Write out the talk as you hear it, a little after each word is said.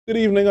Good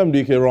evening, I'm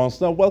Dike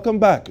Rostant. Welcome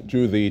back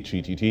to the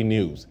GTT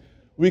News.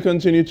 We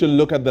continue to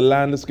look at the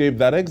landscape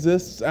that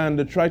exists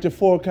and try to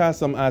forecast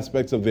some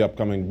aspects of the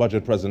upcoming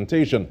budget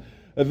presentation.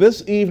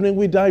 This evening,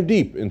 we dive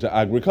deep into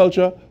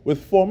agriculture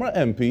with former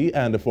MP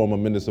and the former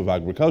Minister of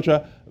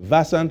Agriculture,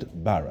 Rostant.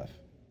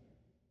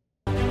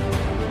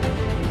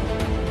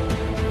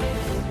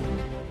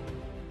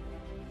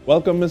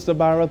 Welcome, Mr.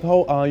 Barath.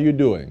 How are you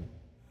doing?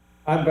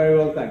 I'm very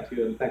well, thank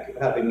you, and thank you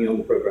for having me on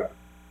the program.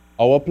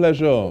 Our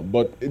pleasure,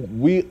 but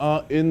we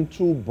are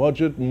into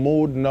budget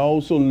mode now,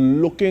 so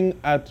looking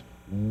at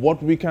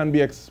what we can be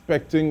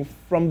expecting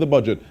from the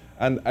budget,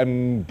 and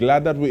I'm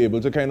glad that we're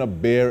able to kind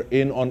of bear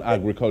in on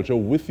agriculture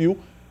with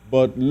you,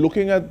 but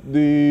looking at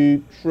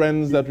the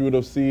trends that we would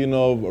have seen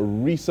of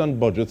recent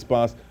budgets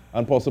passed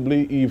and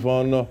possibly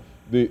even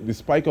the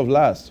spike of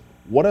last,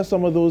 what are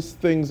some of those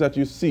things that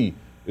you see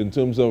in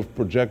terms of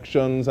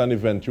projections and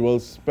eventual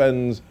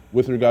spends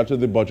with regard to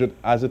the budget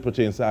as it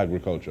pertains to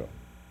agriculture?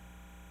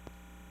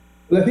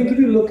 Well, I think if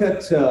you look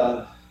at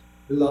over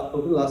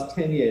the last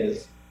 10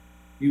 years,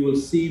 you will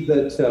see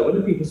that when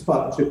the People's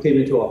Partnership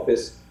came into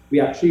office, we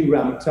actually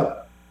ramped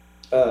up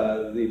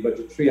the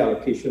budgetary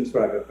allocations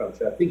for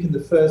agriculture. I think in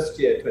the first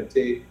year,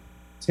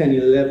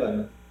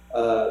 2010-11,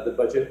 the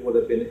budget would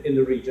have been in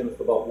the region of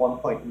about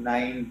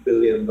 $1.9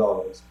 billion.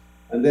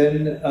 And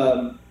then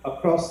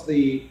across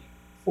the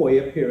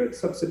 4-year period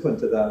subsequent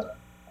to that,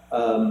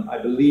 I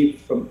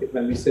believe, if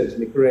memory serves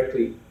me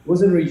correctly, it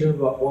was in the region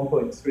of about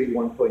 $1.3,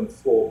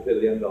 $1.4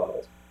 billion,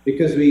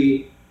 because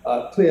we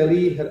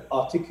clearly had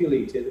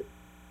articulated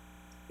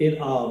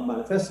in our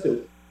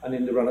manifesto and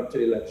in the run-up to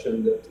the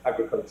election that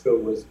agriculture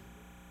was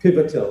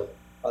pivotal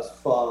as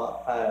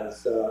far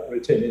as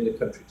returning the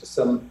country to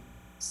some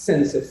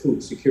sense of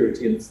food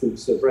security and food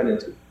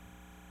sovereignty,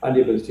 and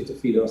the ability to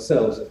feed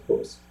ourselves, of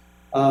course.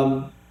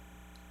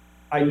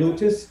 I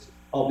noticed,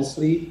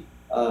 obviously,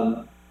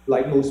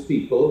 like most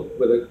people,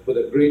 with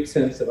a great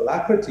sense of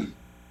alacrity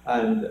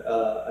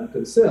and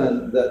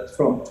concern, that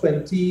from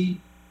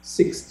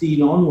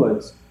 2016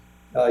 onwards,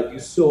 you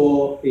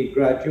saw a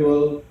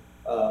gradual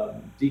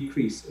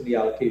decrease in the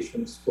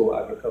allocations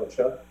for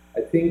agriculture.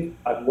 I think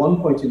at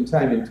one point in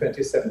time in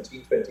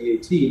 2017,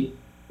 2018,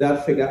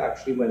 that figure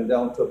actually went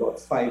down to about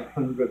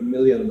 $500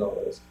 million.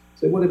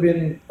 So it would have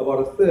been about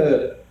a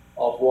third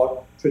of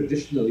what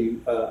traditionally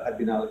had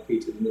been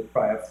allocated in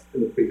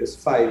the previous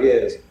 5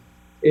 years.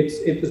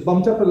 It was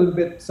bumped up a little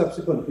bit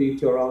subsequently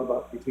to around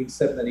about between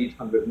 $700 and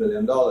 $800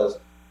 million.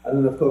 And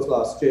then, of course,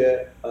 last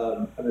year,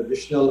 an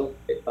additional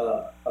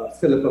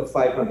fillip of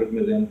 $500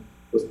 million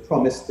was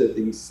promised to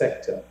the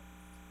sector.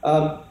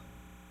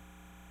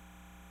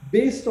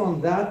 Based on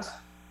that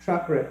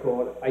track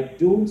record, I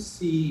don't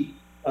see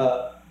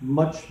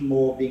much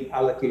more being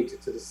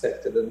allocated to the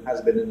sector than has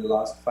been in the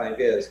last 5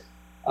 years.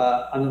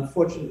 And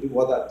unfortunately,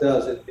 what that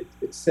does,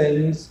 it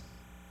sends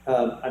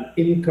an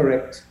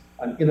incorrect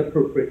and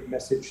inappropriate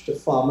message to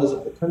farmers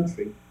of the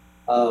country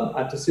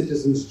and to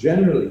citizens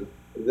generally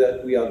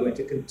that we are going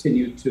to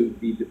continue to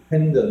be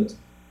dependent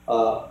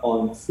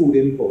on food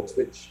imports,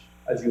 which,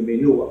 as you may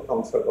know,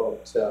 accounts for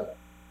about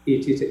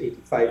 80 to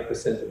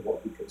 85% of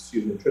what we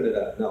consume in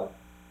Trinidad. Now,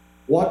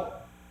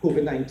 what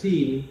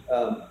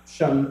COVID-19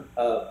 shone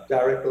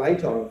direct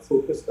light on and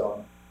focused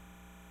on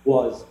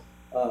was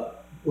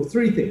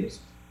three things.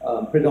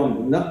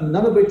 Predominantly,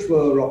 none of which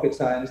were rocket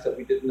science that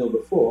we didn't know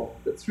before,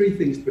 but three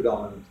things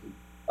predominantly.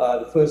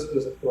 The first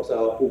was, of course,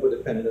 our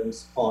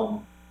overdependence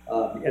on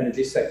the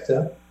energy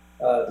sector.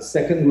 The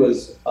second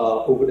was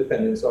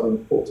overdependence on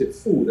imported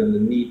food and the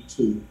need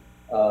to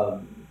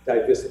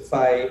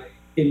diversify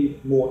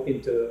more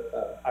into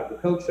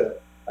agriculture.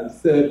 And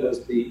third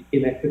was the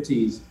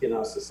inequities in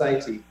our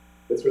society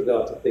with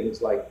regard to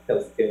things like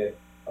healthcare,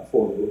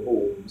 affordable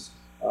homes,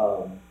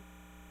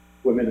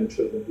 women and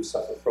children who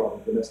suffer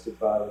from domestic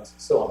violence, and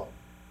so on.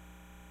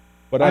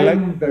 But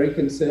I'm very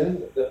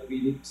concerned that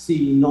we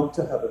seem not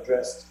to have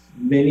addressed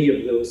many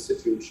of those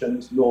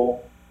situations,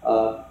 nor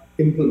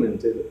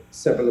implemented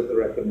several of the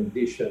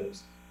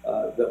recommendations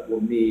that were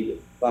made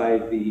by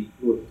the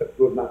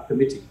Roadmap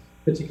Committee,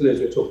 particularly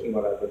as we're talking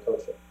about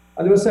agriculture.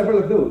 And there were several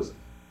of those,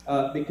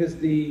 because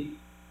the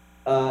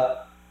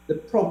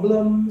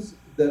problems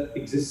that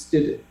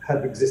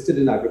have existed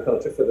in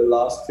agriculture for the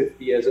last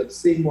 50 years are the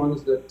same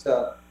ones that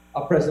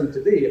are present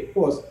today. Of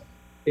course,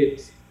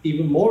 it's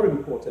even more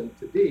important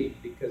today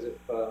because of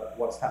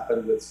what's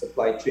happened with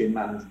supply chain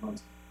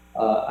management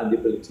and the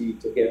ability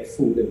to get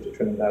food into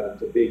Trinidad and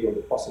Tobago,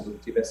 the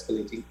possibility of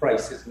escalating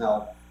prices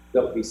now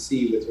that we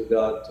see with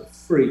regard to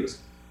freight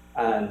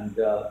and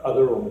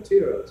other raw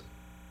materials.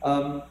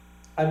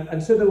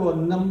 And so there were a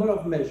number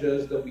of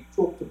measures that we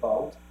talked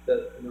about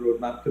in the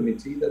Roadmap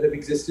Committee that have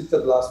existed for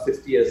the last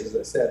 50 years, as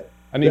I said.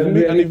 And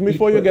even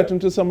before you get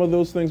into some of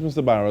those things,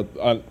 Mr. Barrett,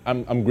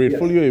 I'm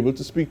grateful you're able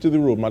to speak to the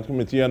Roadmap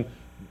Committee, and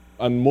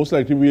most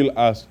likely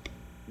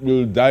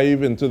we'll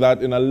dive into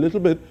that in a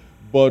little bit.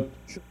 But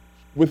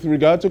with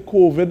regard to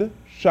COVID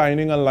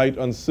shining a light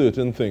on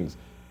certain things,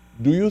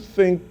 do you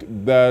think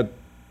that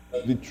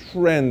the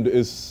trend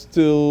is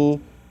still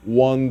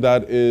one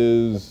that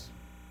is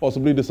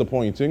possibly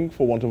disappointing,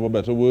 for want of a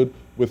better word,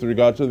 with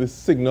regard to the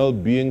signal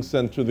being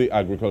sent to the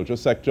agriculture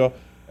sector,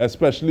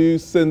 especially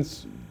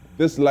since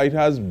this light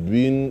has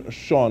been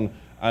shone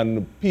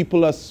and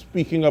people are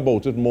speaking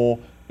about it more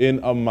in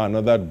a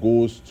manner that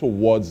goes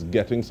towards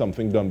getting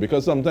something done.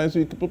 Because sometimes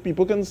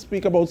people can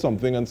speak about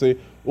something and say,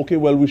 okay,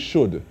 well, we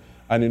should.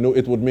 And, you know,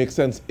 it would make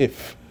sense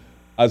if,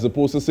 as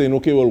opposed to saying,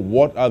 okay, well,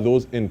 what are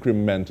those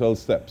incremental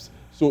steps?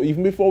 So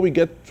even before we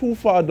get too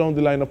far down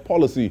the line of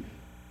policy,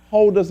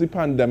 how does the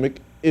pandemic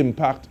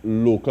impact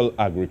local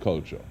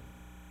agriculture?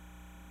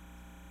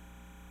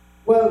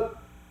 Well,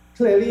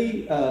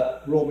 clearly,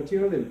 raw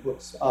material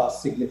inputs are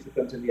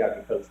significant in the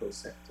agricultural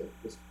sector.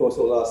 Of course,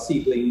 all our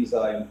seedlings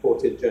are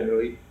imported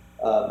generally.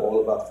 All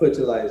of our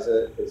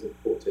fertilizer is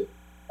imported.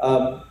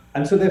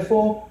 And so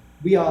therefore,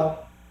 we are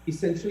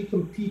essentially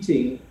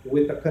competing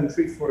with a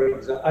country, for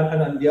example,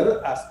 and the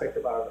other aspect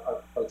of our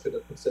agriculture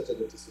that puts us at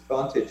a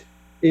disadvantage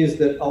is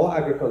that our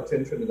agriculture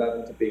in Trinidad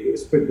and Tobago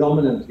is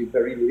predominantly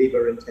very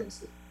labor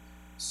intensive.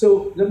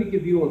 So let me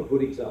give you a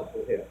good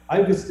example here.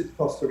 I visited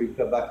Costa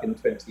Rica back in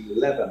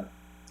 2011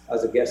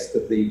 as a guest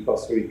of the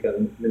Costa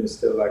Rican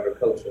Minister of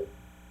Agriculture.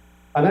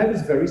 And I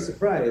was very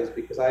surprised,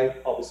 because I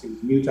obviously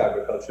was new to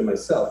agriculture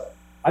myself.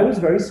 I was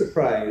very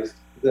surprised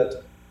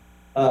that,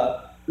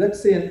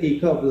 let's say, an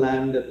acre of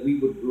land that we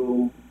would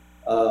grow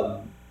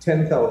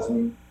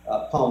 10,000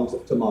 pounds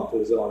of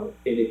tomatoes on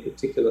in a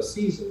particular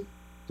season,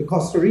 the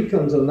Costa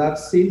Ricans on that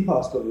same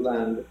parcel of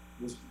land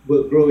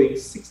were growing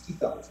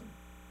 60,000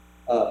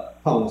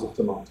 pounds of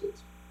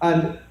tomatoes.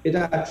 And it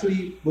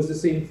actually was the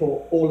same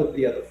for all of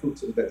the other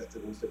fruits and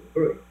vegetables that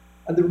were growing.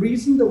 And the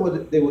reason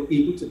they were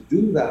able to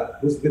do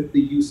that was with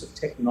the use of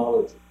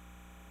technology.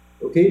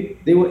 Okay?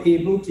 They were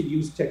able to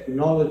use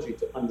technology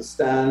to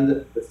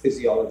understand the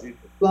physiology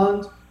of the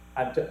plant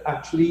and to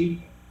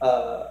actually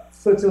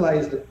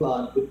fertilize the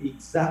plant with the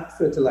exact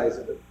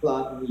fertilizer that the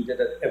plant needed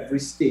at every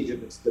stage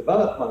of its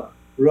development,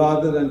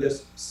 rather than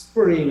just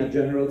spraying a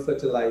general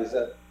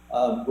fertilizer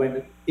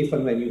if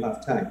and when you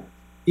have time.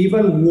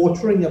 Even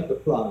watering of the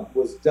plant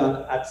was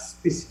done at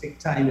specific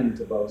time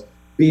intervals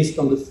based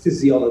on the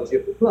physiology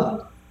of the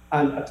plant.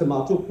 And a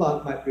tomato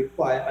plant might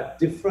require a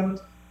different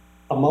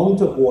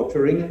amount of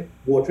watering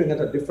at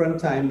a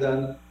different time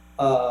than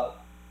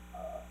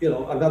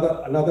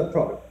another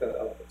product,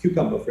 a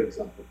cucumber, for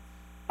example.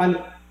 And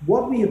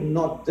what we have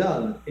not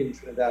done in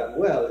Trinidad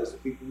well is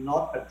we've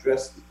not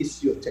addressed the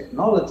issue of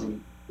technology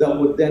that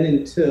would then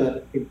in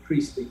turn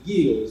increase the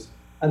yields,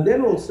 and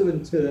then also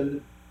in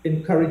turn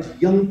encourage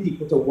young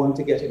people to want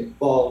to get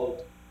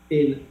involved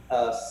in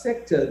a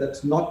sector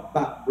that's not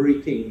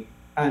backbreaking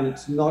and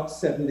it's not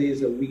 7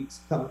 days a week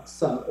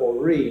sun or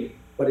rain,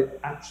 but it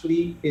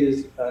actually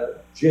is a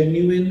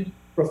genuine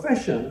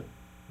profession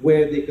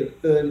where they can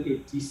earn a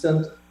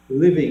decent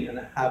living and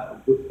have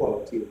a good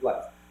quality of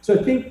life. So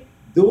I think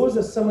those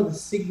are some of the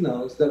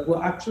signals that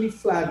were actually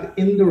flagged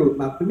in the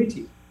roadmap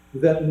committee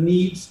that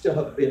needs to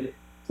have been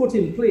put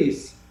in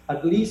place.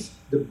 At least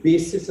the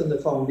basis and the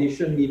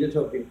foundation needed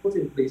to have been put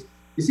in place.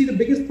 You see, the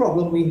biggest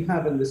problem we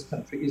have in this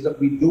country is that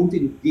we don't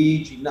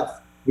engage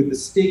enough with the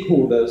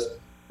stakeholders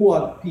who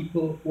are the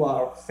people who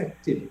are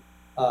affected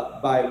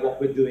by what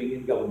we're doing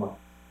in government.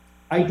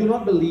 I do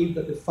not believe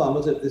that the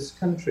farmers of this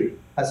country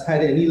has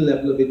had any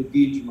level of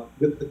engagement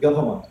with the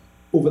government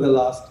over the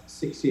last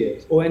 6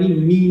 years, or any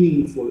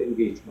meaningful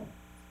engagement.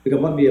 The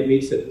government may have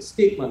made certain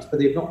statements, but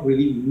they've not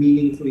really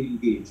meaningfully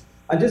engaged.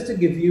 And just to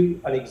give you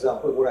an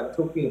example of what I'm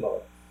talking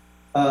about,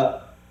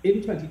 in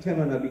 2010,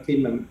 when I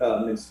became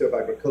Minister of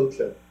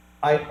Agriculture,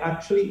 I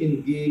actually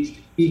engaged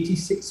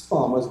 86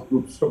 farmers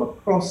groups from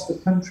across the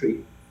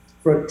country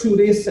for a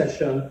 2-day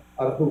session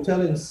at a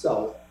hotel in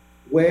South,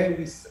 where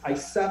I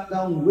sat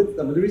down with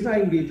them. And the reason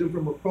I engaged them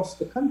from across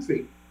the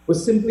country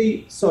was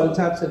simply soil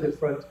types are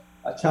different,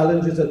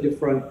 challenges are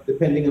different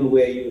depending on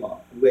where you are,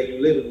 and where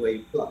you live and where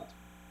you plant.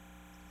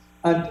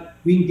 And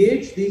we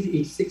engaged these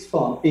 86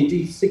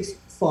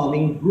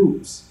 farming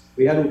groups.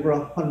 We had over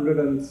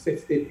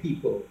 150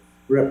 people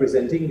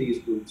representing these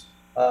groups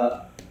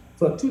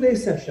for a 2-day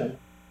session,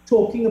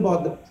 talking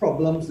about the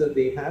problems that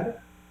they had,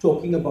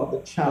 talking about the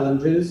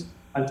challenges,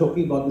 and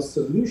talking about the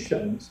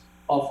solutions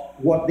of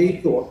what they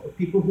thought, the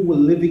people who were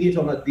living it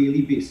on a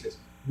daily basis.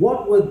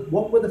 What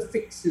were the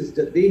fixes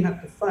that they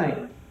had to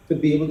find to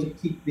be able to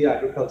keep the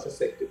agriculture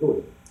sector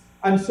going?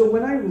 And so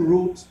when I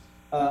wrote,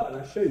 and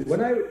I'll show you,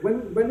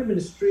 when the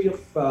Ministry of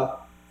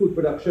Food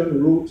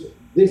Production wrote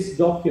this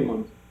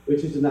document,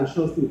 which is the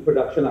National Food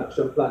Production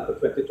Action Plan for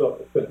 2012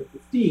 to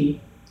 2015,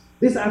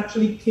 this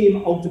actually came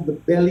out of the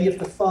belly of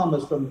the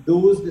farmers from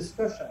those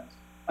discussions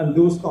and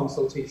those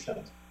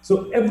consultations.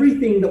 So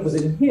everything that was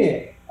in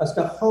here as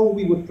to how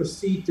we would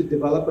proceed to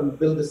develop and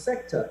build the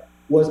sector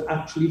was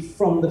actually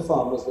from the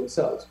farmers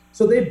themselves.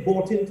 So they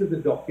bought into the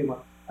document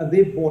and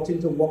they bought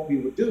into what we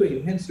were doing,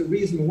 and hence the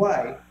reason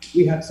why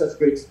we had such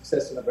great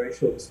success in a very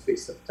short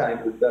space of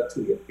time with that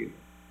 2-year period.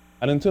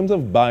 And in terms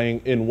of buying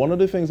in, one of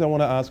the things I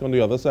want to ask on the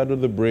other side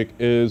of the break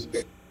is,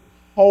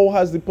 how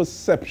has the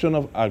perception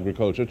of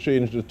agriculture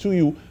changed to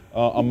you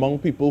among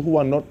people who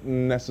are not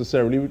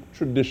necessarily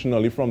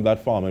traditionally from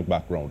that farming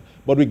background.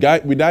 But we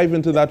dive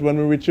into that when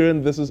we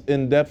return. This is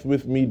In Depth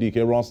with me,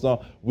 Dike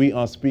Rostant. We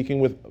are speaking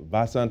with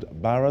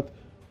Rostant Bharat.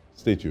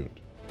 Stay tuned.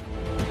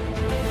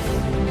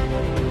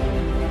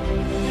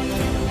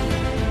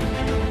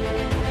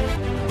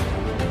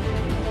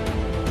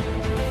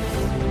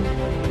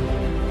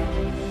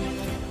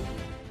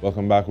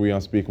 Welcome back. We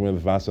are speaking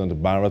with Rostant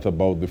Bharat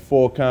about the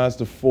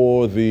forecast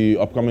for the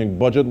upcoming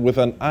budget with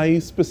an eye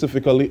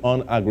specifically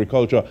on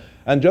agriculture.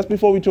 And just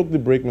before we took the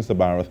break, Mr.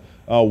 Bharat,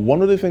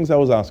 one of the things I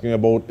was asking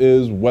about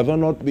is whether or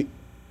not the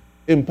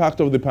impact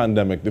of the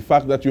pandemic, the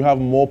fact that you have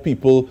more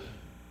people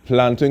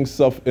planting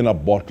stuff in a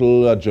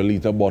bottle, a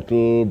Jalita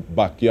bottle,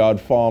 backyard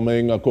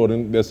farming,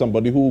 there's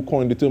somebody who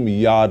coined the term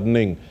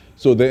yardening.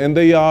 So they're in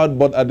the yard,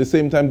 but at the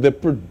same time, they're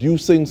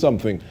producing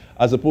something,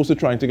 as opposed to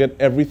trying to get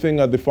everything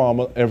at the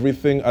farmer,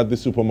 everything at the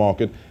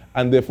supermarket,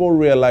 and therefore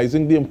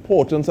realizing the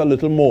importance a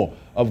little more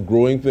of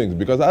growing things.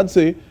 Because I'd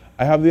say,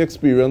 I have the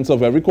experience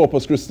of every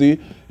Corpus Christi,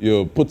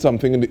 you put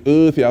something in the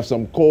earth, you have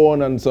some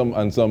corn and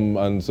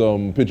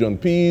some pigeon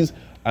peas,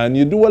 and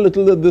you do a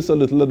little of this, a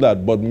little of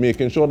that, but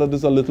making sure that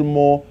it's a little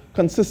more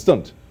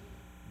consistent.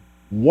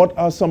 What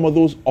are some of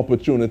those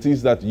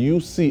opportunities that you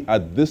see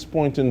at this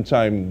point in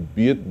time,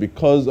 be it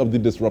because of the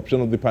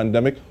disruption of the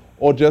pandemic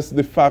or just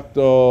the fact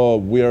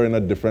we are in a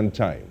different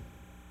time?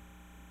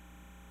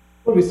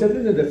 Well, we're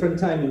certainly in a different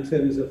time in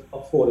terms of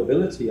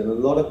affordability, and a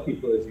lot of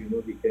people, as you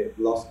know, have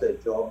lost their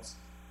jobs.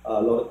 A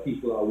lot of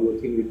people are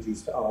working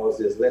reduced hours.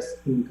 There's less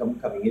income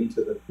coming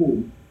into the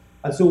home.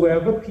 And so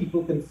wherever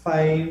people can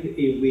find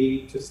a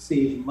way to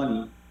save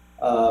money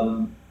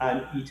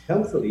and eat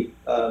healthily,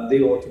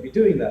 they ought to be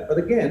doing that. But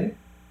again,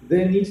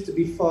 there needs to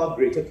be far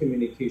greater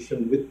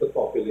communication with the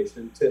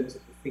population in terms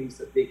of the things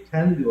that they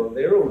can do on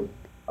their own.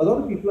 A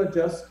lot of people are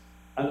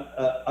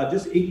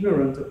just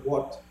ignorant of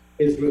what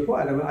is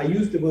required. I mean, I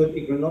use the word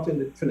ignorant not in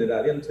the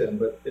Trinidadian term,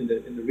 but in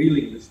the real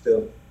English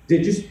term.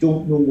 They just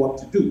don't know what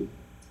to do.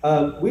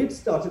 We had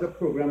started a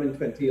program in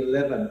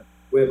 2011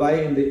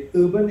 whereby in the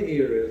urban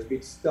areas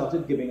we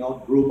started giving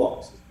out grow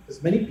boxes,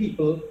 because many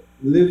people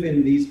live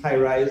in these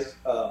high-rise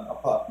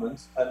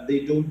apartments and they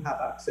don't have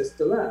access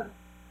to land.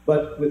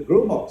 But with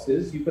grow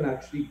boxes, you can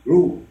actually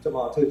grow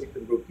tomatoes, you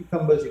can grow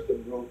cucumbers, you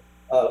can grow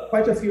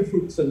quite a few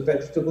fruits and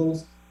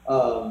vegetables,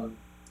 and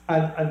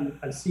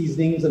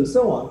seasonings and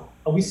so on.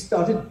 And we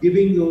started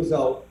giving those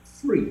out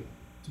free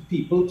to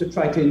people to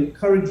try to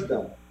encourage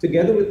them,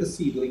 together with the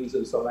seedlings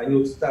and so on. I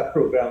noticed that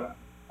program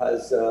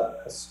has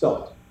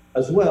stopped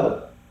as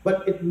well.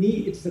 But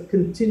it's a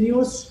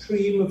continuous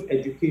stream of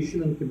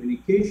education and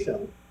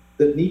communication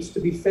that needs to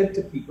be fed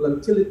to people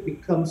until it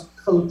becomes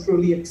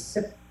culturally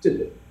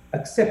accepted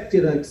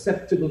and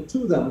acceptable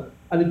to them,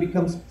 and it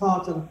becomes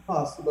part and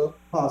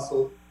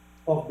parcel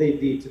of their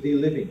day-to-day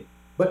living.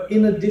 But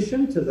in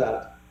addition to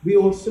that, we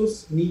also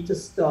need to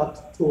start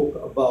to talk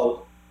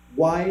about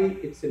why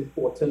it's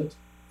important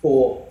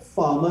for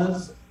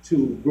farmers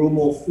to grow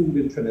more food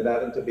in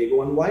Trinidad and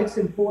Tobago, and why it's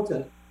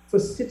important for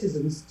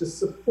citizens to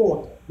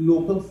support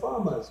local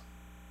farmers.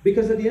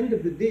 Because at the end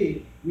of the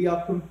day, we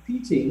are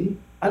competing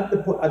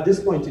at this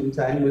point in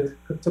time with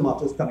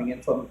tomatoes coming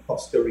in from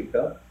Costa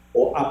Rica,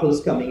 or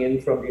apples coming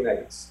in from the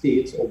United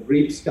States, or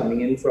grapes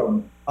coming in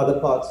from other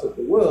parts of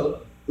the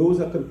world. Those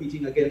are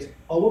competing against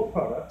our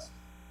products.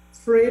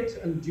 Freight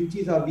and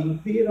duties are being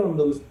paid on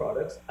those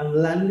products and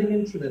landing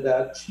in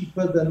Trinidad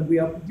cheaper than we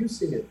are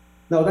producing it.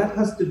 Now that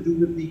has to do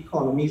with the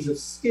economies of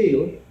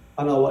scale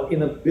and our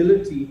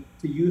inability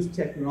to use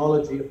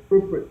technology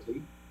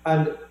appropriately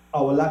and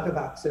our lack of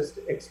access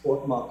to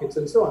export markets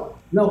and so on.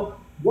 Now,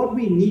 what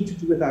we need to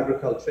do with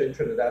agriculture in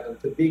Trinidad and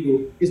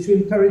Tobago is to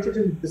encourage it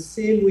in the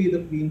same way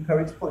that we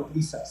encourage Point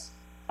Lisas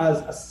as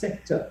a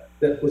sector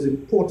that was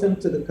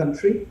important to the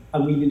country,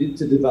 and we needed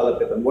to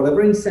develop it. And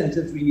whatever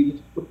incentives we needed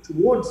to put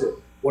towards it,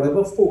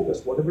 whatever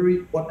focus,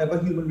 whatever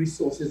human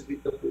resources we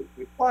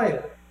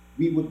require,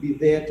 we would be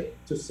there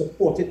to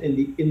support it in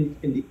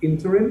the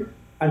interim,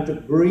 and to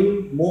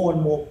bring more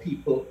and more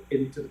people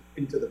into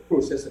the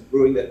process of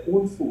growing their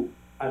own food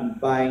and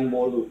buying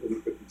more locally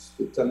produced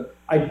foods. And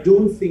I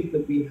don't think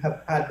that we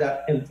have had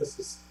that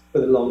emphasis for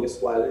the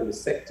longest while in the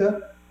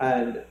sector.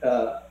 And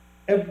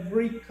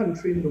every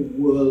country in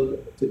the world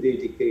today,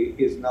 Dike,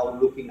 is now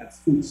looking at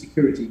food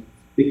security,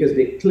 because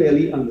they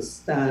clearly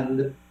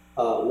understand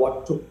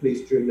what took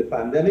place during the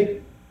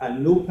pandemic,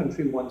 and no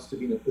country wants to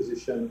be in a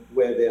position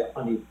where they're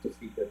unable to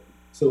feed their people.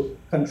 So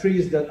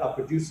countries that are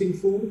producing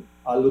food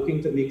are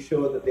looking to make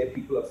sure that their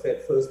people are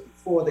fed first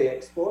before they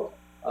export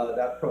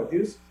that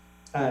produce.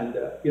 And,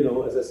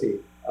 as I say,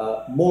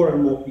 more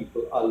and more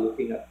people are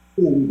looking at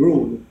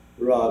homegrown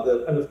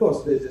rather, and of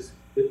course, there's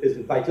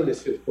a vital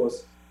issue, of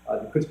course,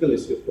 the critical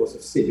issue, of course,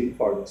 of saving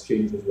foreign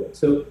exchange as well.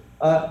 So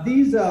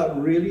these are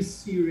really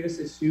serious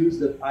issues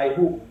that I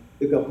hope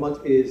the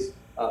government is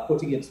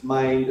putting its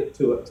mind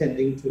to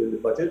attending to in the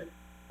budget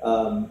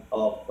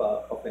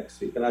of next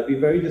week. And I'd be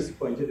very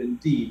disappointed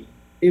indeed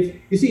if,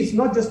 you see, it's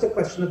not just a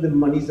question of the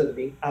monies that are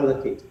being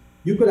allocated.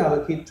 You could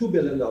allocate $2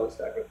 billion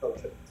to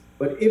agriculture,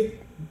 but if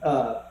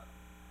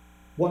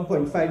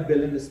 1.5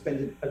 billion is spent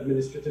in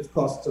administrative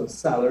costs on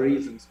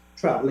salaries and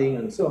traveling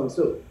and so on.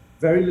 So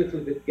very little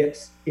of it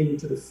gets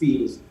into the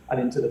fields and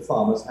into the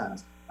farmers'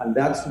 hands. And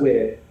that's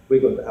where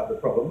we're going to have the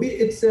problem.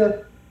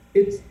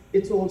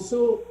 It's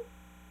also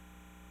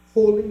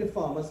holding the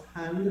farmer's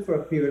hand for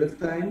a period of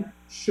time,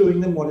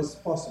 showing them what is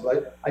possible.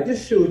 I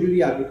just showed you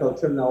the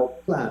Agriculture Now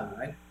plan,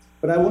 right?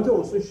 But I want to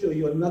also show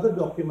you another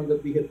document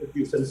that we have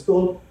produced, and it's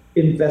called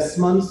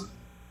Investment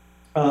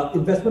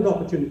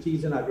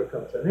Opportunities in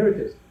Agriculture. And here it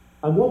is.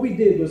 And what we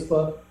did was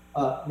for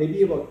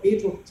maybe about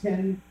 8 or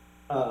 10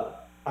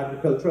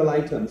 agricultural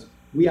items,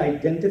 we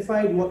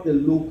identified what the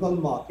local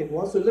market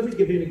was. So let me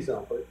give you an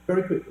example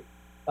very quickly.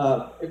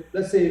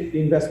 Let's say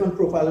the investment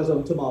profile is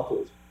on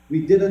tomatoes.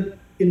 We did an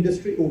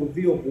industry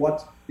overview of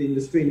what the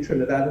industry in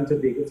Trinidad and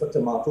Tobago for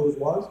tomatoes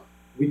was.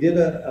 We did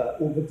an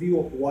overview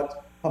of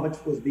how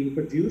much was being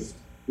produced.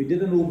 We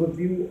did an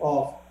overview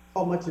of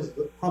how much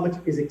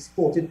is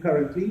exported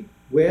currently,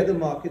 where the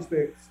markets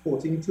were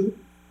exporting to,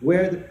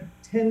 where the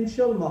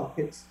potential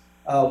markets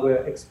were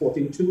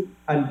exporting to,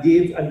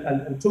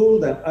 and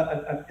told them,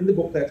 and in the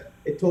booklet,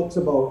 it talks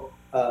about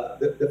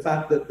the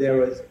fact that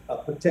there is a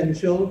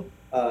potential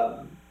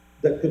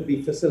that could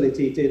be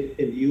facilitated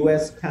in the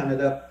US,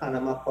 Canada,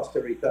 Panama,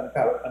 Costa Rica,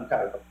 and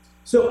Caribbean.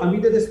 So, and we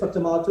did this for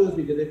tomatoes,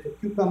 we did it for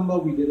cucumber,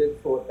 we did it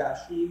for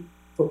dashi,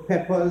 for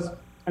peppers,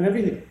 and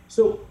everything.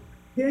 So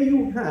here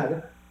you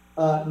had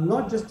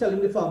not just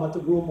telling the farmer to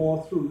grow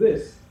more through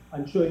this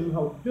and showing him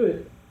how to do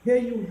it, here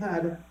you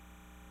had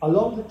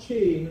along the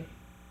chain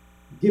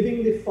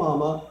giving the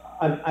farmer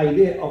an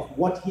idea of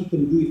what he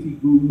can do if he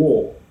grew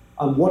more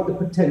and what the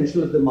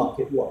potential of the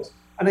market was.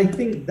 And I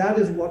think that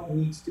is what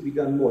needs to be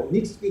done more. It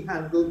needs to be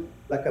handled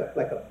like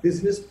a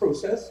business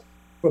process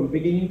from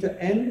beginning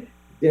to end.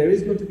 There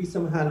is going to be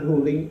some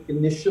hand-holding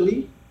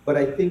initially, but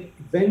I think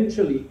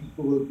eventually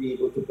people will be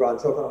able to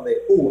branch out on their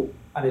own,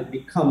 and it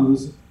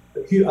becomes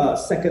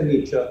second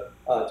nature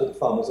to the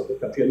farmers of the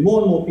country. And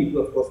more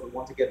people, of course, will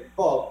want to get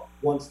involved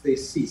once they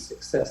see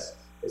success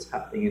is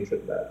happening in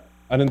Trinidad.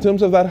 And in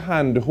terms of that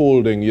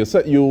hand-holding,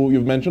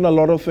 you've mentioned a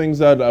lot of things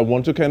that I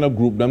want to kind of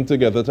group them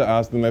together to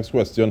ask the next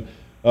question.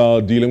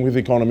 Dealing with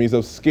economies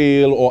of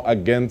scale or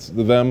against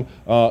them,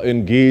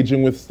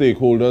 engaging with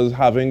stakeholders,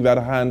 having that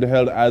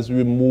handheld as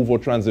we move or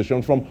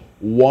transition from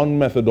one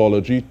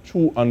methodology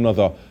to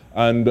another,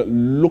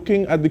 and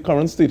looking at the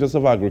current status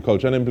of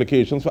agriculture and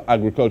implications for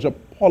agriculture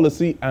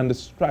policy and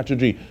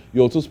strategy.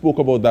 You also spoke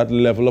about that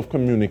level of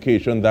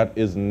communication that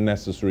is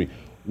necessary.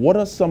 What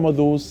are some of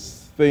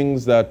those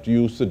things that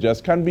you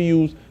suggest can be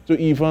used to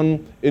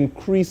even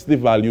increase the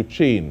value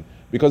chain?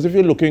 Because if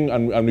you're looking,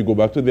 and we go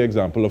back to the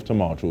example of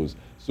tomatoes,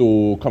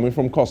 so coming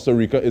from Costa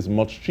Rica is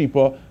much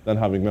cheaper than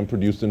having them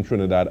produced in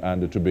Trinidad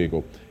and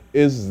Tobago.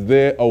 Is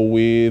there a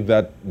way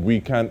that we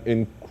can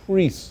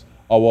increase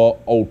our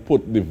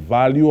output, the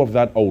value of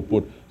that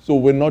output, so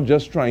we're not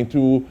just trying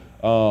to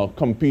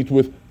compete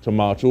with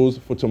tomatoes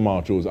for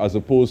tomatoes, as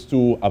opposed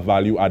to a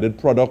value-added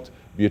product,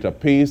 be it a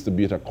paste,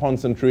 be it a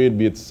concentrate,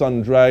 be it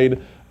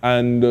sun-dried,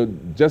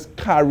 and just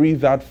carry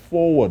that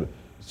forward.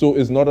 So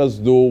it's not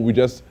as though we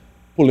just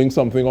pulling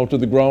something out of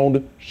the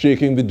ground,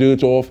 shaking the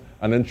dirt off,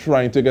 and then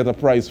trying to get a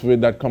price for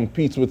it that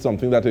competes with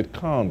something that it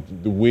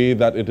can't, the way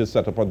that it is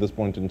set up at this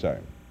point in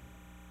time.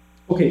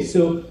 Okay,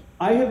 so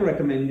I have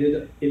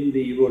recommended in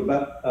the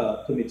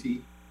roadmap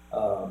committee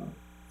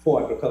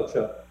for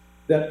agriculture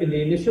that in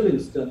the initial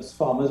instance,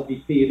 farmers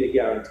be paid a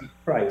guaranteed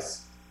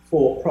price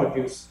for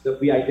produce that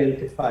we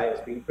identify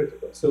as being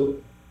critical. So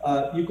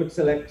you could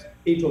select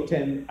 8 or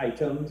 10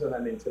 items, and I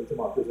mentioned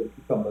tomatoes and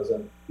cucumbers,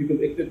 and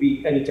it could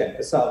be any 10,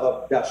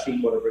 cassava,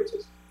 dashi, whatever it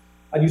is.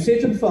 And you say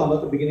to the farmer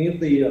at the beginning of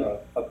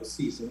the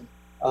season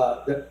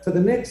that for the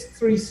next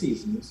 3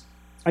 seasons,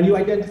 and you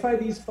identify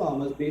these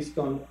farmers based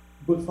on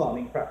good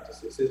farming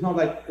practices. So it's not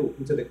like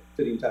open to the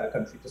entire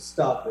country to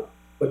start with,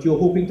 but you're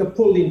hoping to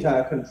pull the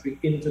entire country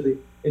into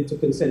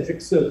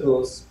concentric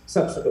circles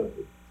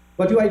subsequently.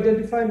 But you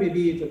identify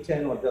maybe 8 or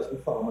 10 or a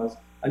dozen farmers,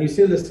 and you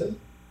say, listen,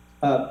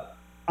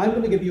 I'm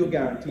going to give you a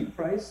guaranteed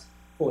price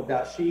for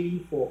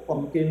dashi, for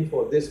pumpkin,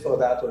 for this, for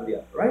that, or the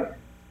other, right?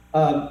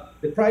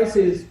 The price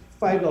is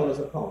 $5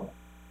 a pound.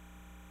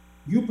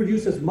 You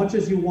produce as much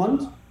as you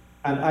want,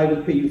 and I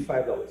will pay you $5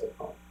 a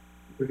pound.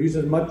 You produce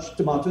as much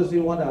tomatoes as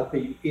you want, I'll pay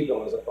you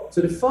 $8 a pound.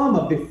 So the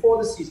farmer, before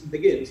the season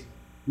begins,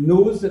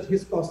 knows that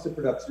his cost of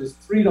production is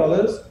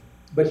 $3,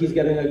 but he's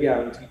getting a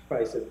guaranteed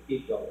price of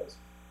 $8.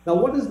 Now,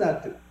 what does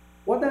that do?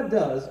 What that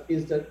does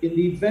is that in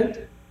the event,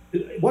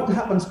 what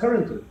happens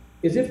currently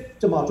is if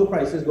tomato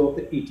prices go up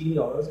to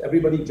 $18,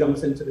 everybody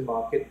jumps into the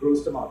market,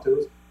 grows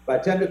tomatoes. By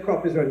the time the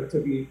crop is ready to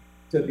be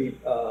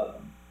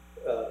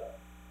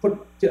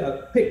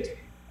picked,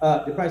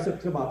 the price of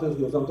tomatoes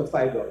goes down to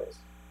 $5.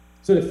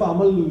 So the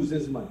farmer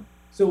loses money.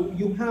 So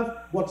you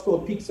have what's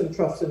called peaks and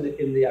troughs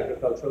in the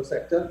agricultural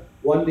sector.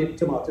 One day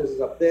tomatoes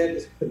is up there,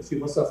 the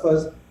consumer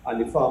suffers,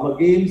 and the farmer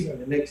gains,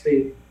 and the next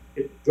day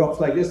it drops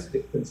like this, the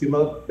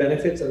consumer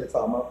benefits, and the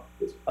farmer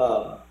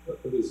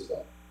loses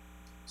out.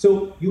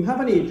 So you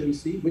have an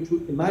agency which,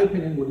 would, in my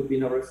opinion, would have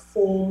been a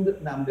reformed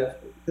NAMDEFCO,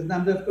 because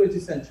NAMDEFCO is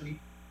essentially...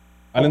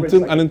 And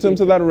in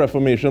terms of that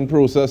reformation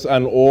process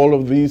and all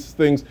of these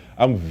things,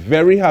 I'm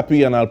very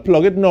happy, and I'll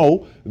plug it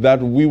now,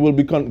 that we will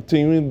be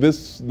continuing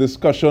this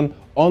discussion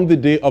on the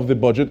day of the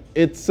budget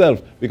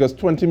itself. Because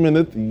 20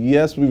 minutes,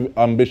 yes, we're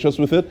ambitious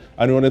with it.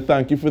 And we want to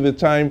thank you for the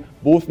time,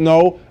 both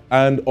now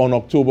and on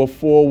October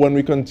 4, when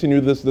we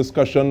continue this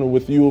discussion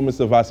with you,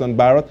 Mr. Vasan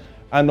Barrett.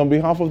 And on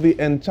behalf of the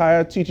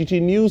entire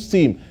TTT News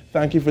team,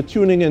 thank you for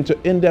tuning in to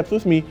In Depth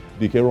with me,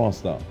 Dike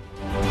Rostant.